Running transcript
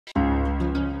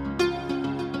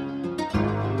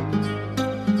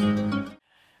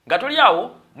Gatoli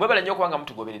awo mwebale nnyo kubanga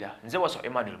mutugoberera. Nze Waso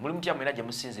Emmanuel muli mutya mwena gye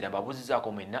musinzira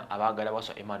ababuuzizaako mwenna abaagala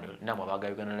Waso Emmanuel namwe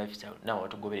abaagala Uganda Lifestyle namwe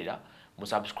batugoberera mu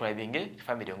subscribing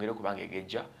family ongere kubanga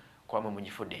egejja kwamwe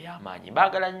mugifudde ey'amaanyi.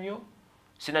 Mbaagala nnyo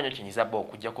sina nnyo kinyiza bbo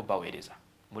okujja kubaweereza.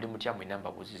 Muli mutya mwena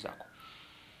mbabuuzizaako.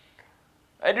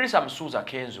 Idrisa Msuuza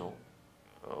Kenzo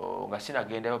nga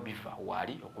sinagendayo biva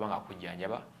wali okubanga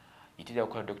akujjanjaba yitira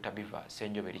okukola Dr. Biva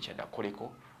Senjobe Richard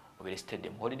akoleko obere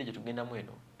stadium holiday gye tugenda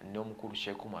mweno n'omukulu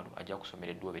Sheikh Umaru ajja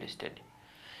kusomera eddu obere stadium.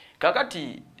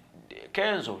 Kakati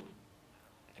Kenzo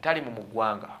tali mu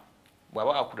mugwanga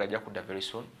bw'aba akudajja kudda very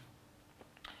soon.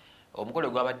 Omukolo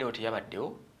gwabaddewo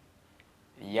teyabaddewo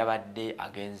yabadde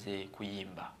agenze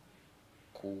kuyimba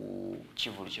ku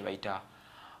kivulu kye bayita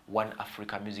One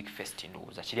Africa Music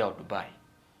Festival za kiri awo Dubai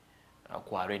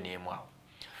kwa Rema.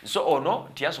 So ono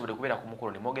tiyasobole kubeera ku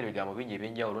mukolo ne mwogera ebigambo bingi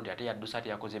ebyenjawulo nti ate yaddusa ate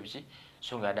yakoze biki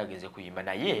so nga yadagenze kuyimba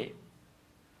naye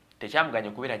tekyamuganye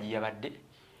kubeera gye yabadde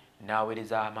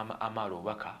n'aweereza mama Amalo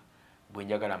obubaka bwe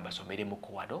njagala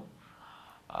mbasomeremuko wano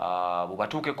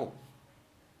bubatuukeko.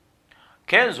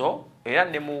 Kenzo era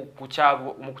ne mu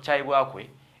kukyayibwa kwe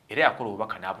era yakola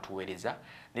obubaka n'abutuweereza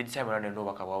ne December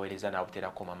n'obubaka bwaweereza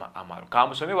n'abuteerako mama Amalo.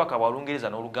 Kamusome obubaka bwa Lungereza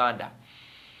n'Oluganda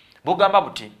bugamba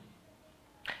buti: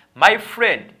 My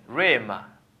friend Rema,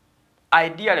 I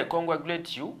dearly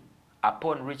congratulate you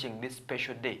upon reaching this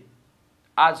special day,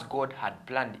 as God had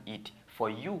planned it for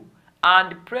you,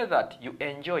 and pray that you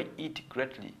enjoy it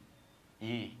greatly.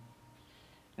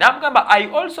 Namgamba, I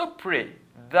also pray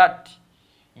that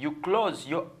you close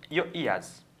your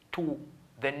ears to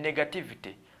the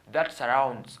negativity that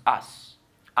surrounds us,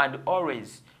 and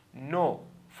always know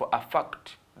for a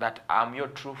fact that I am your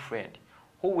true friend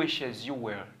who wishes you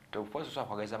well. Toposo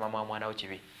kwageza mama mwana wo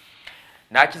kibi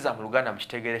nakiza mu Luganda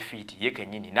mukitegere feet yeke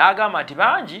nyini n'agamba nti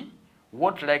bangi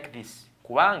won't like this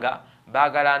kubanga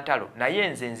baagala ntalo naye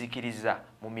nze nzikiriza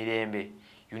mu mirembe.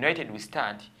 United we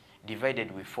stand,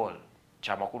 divided we fall.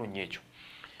 Kyamakulu nnyo ekyo.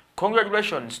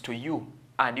 Congratulations to you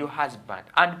and your husband,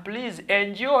 and please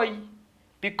enjoy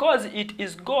because it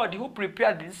is God who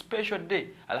prepared this special day.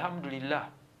 Alhamdulillah.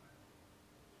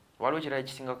 Waliwo kirala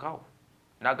kisinga kawo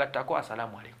n'agattako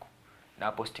assalamu alaikum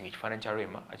na posting ekifaananyi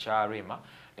kya Rema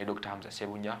ne Dr. Hamza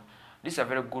Sebunya. This is a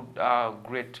very good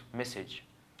great message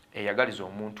eyagaliza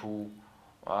omuntu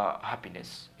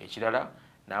happiness. Ekirala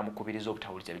n'amukubiriza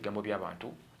obutawuliza ebigambo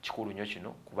by'abantu kikulu nnyo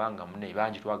kino kubanga munne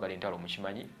bangi twagala entalo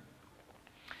mukimanyi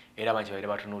era bangi baire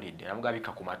batunulidde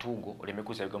namugabika ku matungo oleme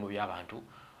kuza ebigambo by'abantu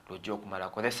lojja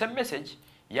okumalako. The same message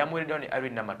yamuweereddwa ne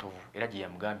Irene Namatovu era gye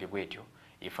yamugambye bwetyo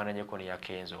efaananyeko ne ya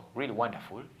Kenzo. Really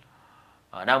wonderful.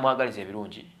 N'amwagaliza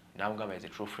ebirungi namugamba is a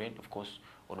true friend. Of course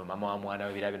ono mama wa mwana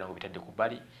we birabina ngo bitadde ku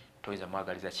bali toyiza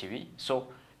mwagaliza kibi. So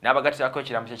n'abagatizako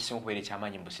ekiramu ky'ekisinga okubeera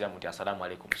eky'amaanyi mu Busiramu nti assalamu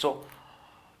alaikum. So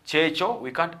kyekyo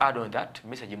we can't add on that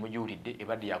message mujuulidde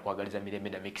ebadde yakwagaliza mirembe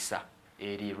na mikisa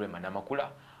eri Rema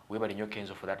n'amakula webali nnyo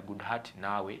Kenzo for that good heart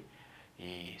naawe.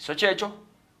 So kyekyo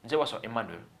nze Waso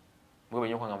Emmanuel mwebale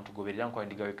nnyo kwanga mutugoberera nkwali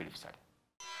ndigawe Cliff Sale.